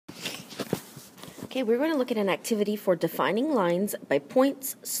Okay, we're going to look at an activity for defining lines by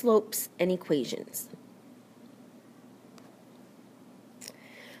points, slopes, and equations.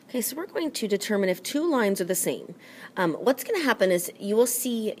 Okay, so we're going to determine if two lines are the same. What's going to happen is you will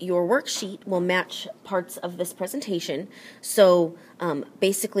see your worksheet will match parts of this presentation. So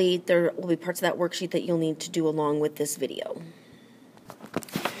basically there will be parts of that worksheet that you'll need to do along with this video.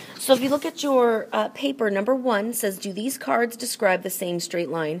 So if you look at your paper, number 1 says, do these cards describe the same straight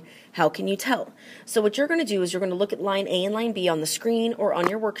line? How can you tell? So what you're going to do is you're going to look at line A and line B on the screen or on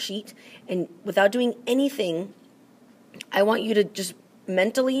your worksheet, and without doing anything, I want you to just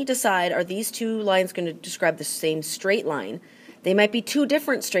mentally decide, are these two lines going to describe the same straight line? They might be two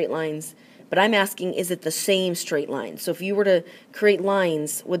different straight lines, but I'm asking, is it the same straight line? So if you were to create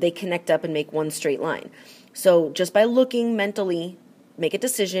lines, would they connect up and make one straight line? So just by looking mentally, make a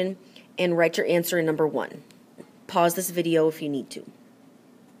decision and write your answer in number 1. Pause this video if you need to.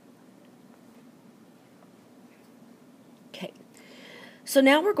 Okay, so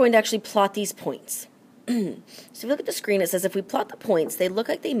now we're going to actually plot these points. So if you look at the screen, it says if we plot the points, they look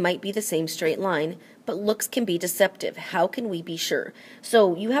like they might be the same straight line, but looks can be deceptive. How can we be sure?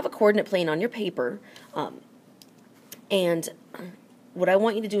 So you have a coordinate plane on your paper, and what I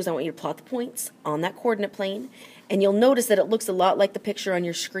want you to do is I want you to plot the points on that coordinate plane, and you'll notice that it looks a lot like the picture on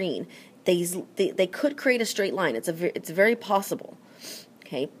your screen. They could create a straight line. It's very possible.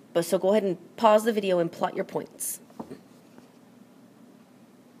 Okay, but so go ahead and pause the video and plot your points.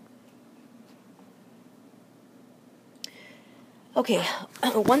 Okay,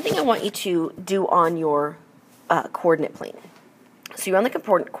 one thing I want you to do on your coordinate plane. So you're on the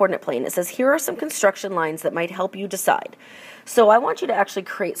coordinate plane. It says here are some construction lines that might help you decide. So I want you to actually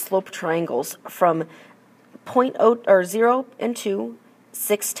create slope triangles from 0 and 2,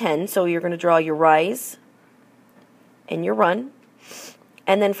 6, 10. So you're going to draw your rise and your run.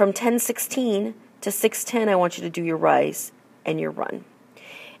 And then from 10, 16 to 6, 10, I want you to do your rise and your run.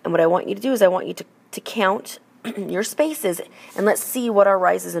 And what I want you to do is I want you to count your spaces, and let's see what our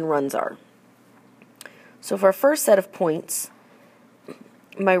rises and runs are. So for our first set of points,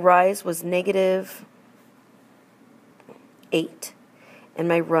 my rise was -8, and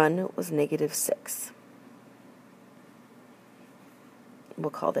my run was -6. We'll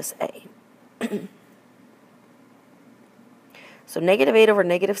call this A. So -8 over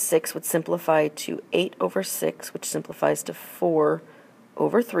 -6 would simplify to 8 over 6, which simplifies to 4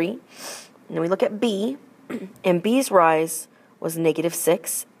 over 3. And then we look at B, and B's rise was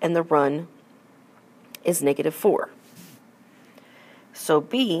 -6, and the run is -4. So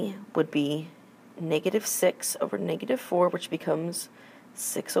B would be -6 over -4, which becomes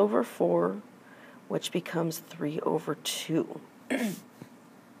 6 over 4, which becomes 3 over 2.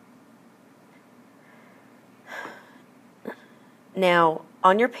 Now,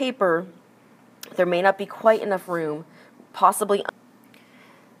 on your paper, there may not be quite enough room, possibly.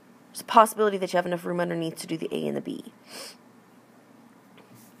 There's a possibility that you have enough room underneath to do the A and the B.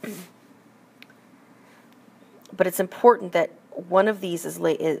 But it's important that one of these is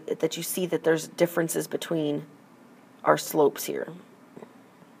that you see that there's differences between our slopes here.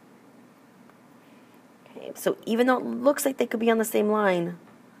 Okay, so even though it looks like they could be on the same line,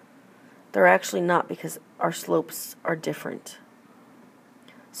 they're actually not, because our slopes are different.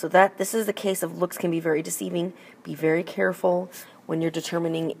 So this is the case of looks can be very deceiving. Be very careful when you're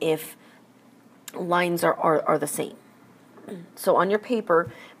determining if lines are the same. So on your paper,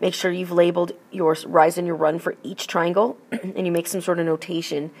 make sure you've labeled your rise and your run for each triangle, and you make some sort of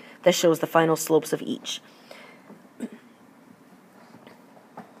notation that shows the final slopes of each.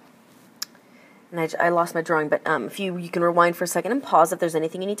 And I lost my drawing, but if you can rewind for a second and pause if there's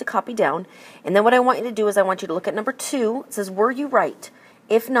anything you need to copy down. And then what I want you to do is I want you to look at number 2. It says, were you right?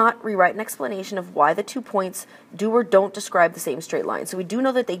 If not, rewrite an explanation of why the 2 points do or don't describe the same straight line. So we do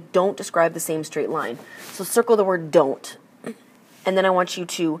know that they don't describe the same straight line. So circle the word don't. And then I want you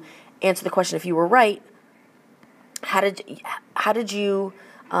to answer the question, if you were right, how did you,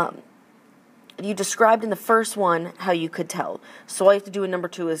 you described in the first one how you could tell. So all you have to do in number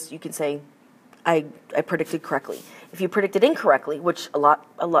 2 is you can say, I predicted correctly. If you predicted incorrectly, which a lot,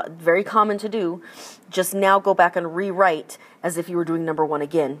 very common to do, just now go back and rewrite as if you were doing number 1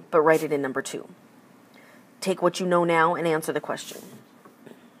 again, but write it in number 2. Take what you know now and answer the question.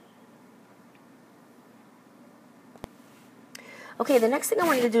 Okay, the next thing I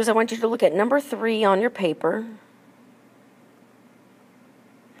want you to do is I want you to look at number 3 on your paper.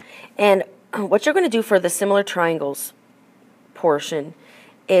 And what you're going to do for the similar triangles portion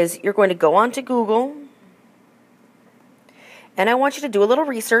is you're going to go on to Google, and I want you to do a little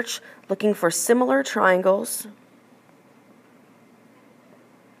research looking for similar triangles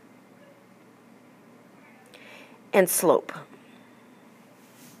and slope.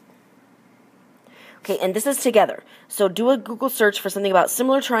 Okay, and this is together. So do a Google search for something about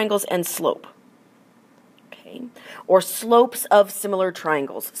similar triangles and slope. Okay, or slopes of similar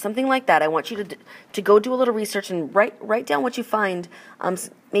triangles, something like that. I want you to go do a little research and write down what you find,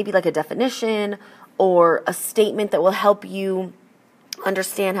 maybe like a definition or a statement that will help you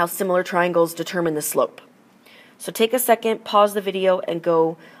understand how similar triangles determine the slope. So take a second, pause the video, and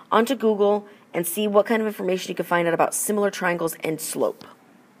go onto Google and see what kind of information you can find out about similar triangles and slope.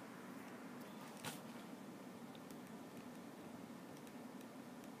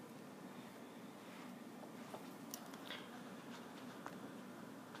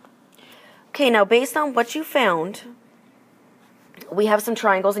 Okay, now based on what you found, we have some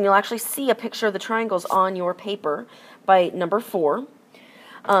triangles, and you'll actually see a picture of the triangles on your paper by number 4.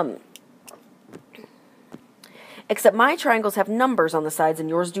 Except my triangles have numbers on the sides and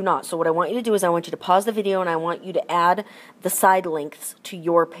yours do not. So what I want you to do is I want you to pause the video and I want you to add the side lengths to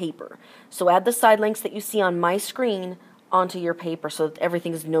your paper. So add the side lengths that you see on my screen onto your paper so that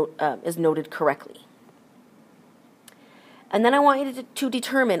everything is noted correctly. And then I want you to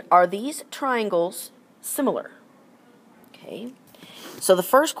determine, are these triangles similar? Okay. So the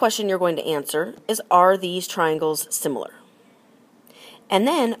first question you're going to answer is, are these triangles similar? And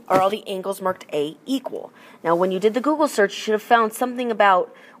then, are all the angles marked A equal? Now, when you did the Google search, you should have found something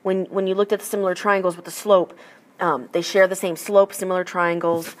about when you looked at the similar triangles with the slope, they share the same slope, similar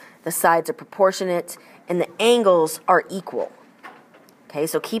triangles, the sides are proportionate, and the angles are equal. Okay,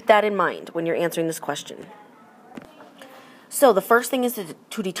 so keep that in mind when you're answering this question. So the first thing is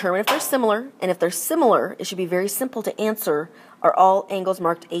to determine if they're similar, and if they're similar, it should be very simple to answer, are all angles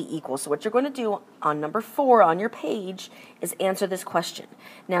marked A equal? So what you're going to do on number 4 on your page is answer this question.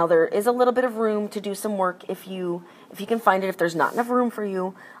 Now there is a little bit of room to do some work if you can find it. If there's not enough room for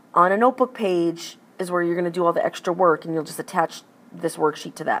you, on a notebook page is where you're going to do all the extra work, and you'll just attach this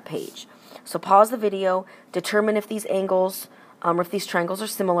worksheet to that page. So pause the video, determine if these angles or if these triangles are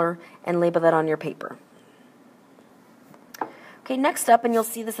similar, and label that on your paper. Okay, next up, and you'll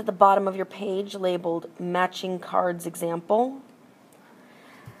see this at the bottom of your page labeled Matching Cards Example.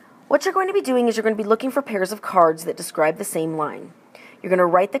 What you're going to be doing is you're going to be looking for pairs of cards that describe the same line. You're going to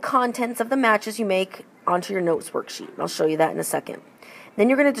write the contents of the matches you make onto your notes worksheet. I'll show you that in a second. Then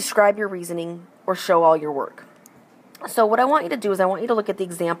you're going to describe your reasoning or show all your work. So what I want you to do is I want you to look at the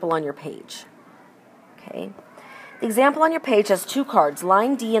example on your page. Okay. The example on your page has 2 cards,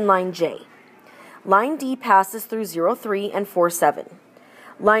 line D and line J. Line D passes through 0, 3, and 4, 7.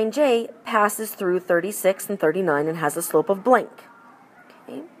 Line J passes through 36 and 39 and has a slope of blank.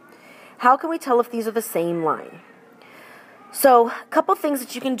 Okay. How can we tell if these are the same line? So a couple things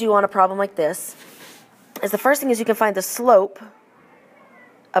that you can do on a problem like this is the first thing is you can find the slope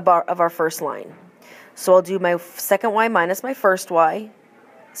of our first line. So I'll do my second y minus my first y,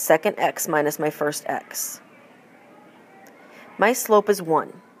 second x minus my first x. My slope is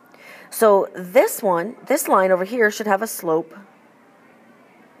 1. So this line over here should have a slope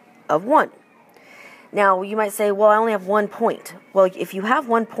of 1. Now you might say, well, I only have 1 point. Well, if you have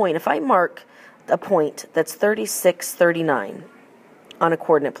 1 point, if I mark a point that's 36, 39 on a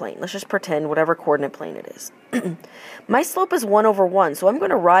coordinate plane, let's just pretend whatever coordinate plane it is. My slope is 1 over 1, so I'm going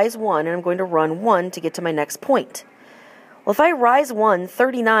to rise 1 and I'm going to run 1 to get to my next point. Well, if I rise 1,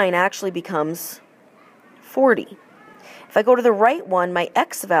 39 actually becomes 40. If I go to the right one, my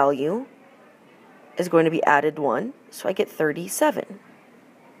x value is going to be added 1, so I get 37.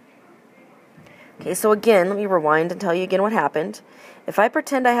 Okay, so again, let me rewind and tell you again what happened. If I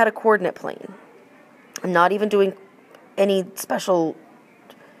pretend I had a coordinate plane, I'm not even doing any special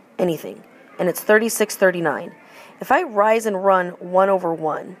anything, and it's 36, 39. If I rise and run 1 over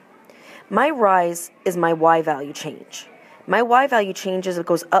 1, my rise is my y value change. My y value changes, it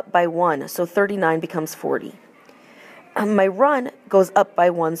goes up by 1, so 39 becomes 40. My run goes up by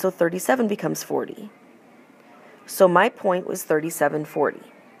 1, so 37 becomes 40. So my point was 3740.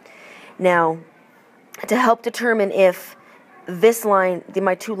 Now, to help determine if this line,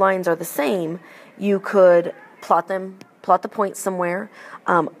 my 2 lines are the same, you could plot the points somewhere.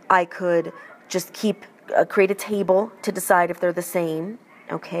 I could just create a table to decide if they're the same.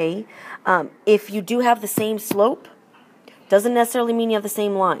 Okay. If you do have the same slope, doesn't necessarily mean you have the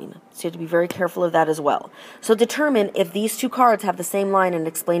same line, so you have to be very careful of that as well. So determine if these 2 cards have the same line and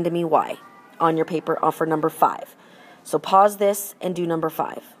explain to me why on your paper for number 5. So pause this and do number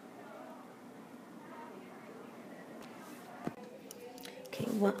 5. Okay,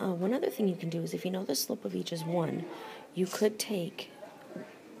 one other thing you can do is if you know the slope of each is 1, you could take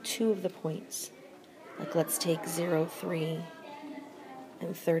 2 of the points. Like let's take 0, 3,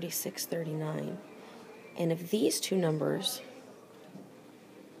 and 36, 39. And if these two numbers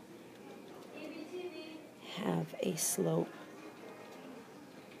have a slope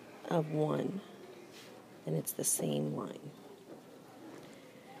of 1, then it's the same line.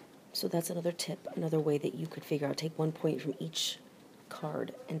 So that's another tip, another way that you could figure out, take 1 point from each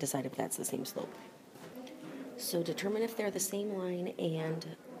card and decide if that's the same slope. So determine if they're the same line and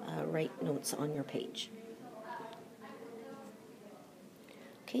write notes on your page.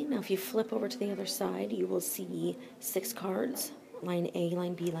 Okay, now if you flip over to the other side, you will see 6 cards, line A,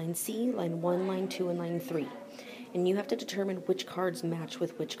 line B, line C, line 1, line 2, and line 3. And you have to determine which cards match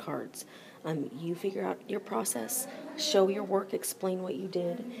with which cards. You figure out your process, show your work, explain what you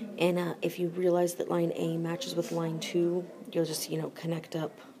did, and if you realize that line A matches with line 2, you'll just, connect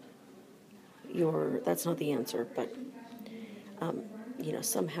up that's not the answer, but,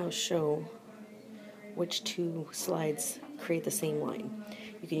 somehow show which 2 slides create the same line.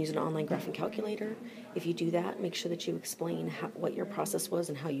 You can use an online graphing calculator. If you do that, make sure that you explain what your process was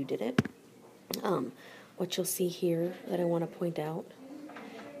and how you did it. What you'll see here that I want to point out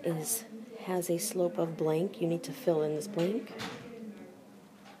has a slope of blank. You need to fill in this blank.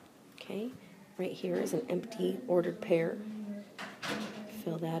 Okay, right here is an empty ordered pair.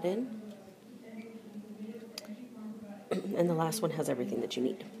 Fill that in. And the last one has everything that you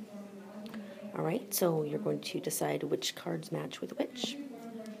need. All right, so you're going to decide which cards match with which.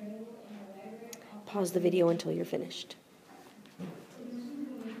 Pause the video until you're finished.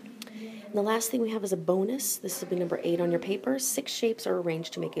 And the last thing we have is a bonus. This will be number 8 on your paper. 6 shapes are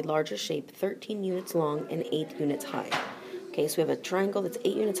arranged to make a larger shape, 13 units long and 8 units high. Okay, so we have a triangle that's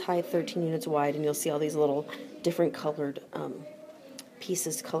 8 units high, 13 units wide, and you'll see all these little different colored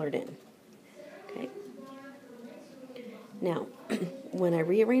pieces colored in. Okay. Now, when I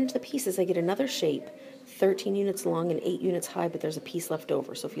rearrange the pieces, I get another shape, 13 units long and 8 units high, but there's a piece left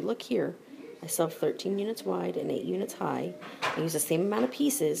over. So if you look here, I still have 13 units wide and 8 units high. I use the same amount of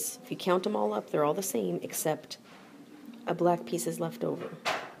pieces. If you count them all up, they're all the same, except a black piece is left over.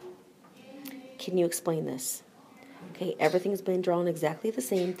 Can you explain this? Okay, everything's been drawn exactly the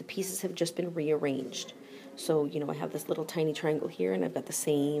same. The pieces have just been rearranged. So, I have this little tiny triangle here, and I've got the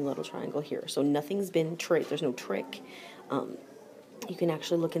same little triangle here. So nothing's been tricked. There's no trick. You can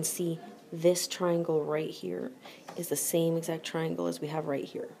actually look and see this triangle right here is the same exact triangle as we have right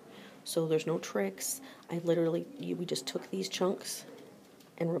here. So there's no tricks. We just took these chunks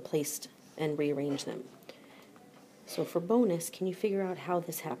and replaced and rearranged them. So for bonus, can you figure out how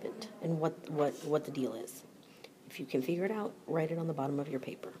this happened and what the deal is? If you can figure it out, write it on the bottom of your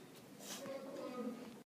paper.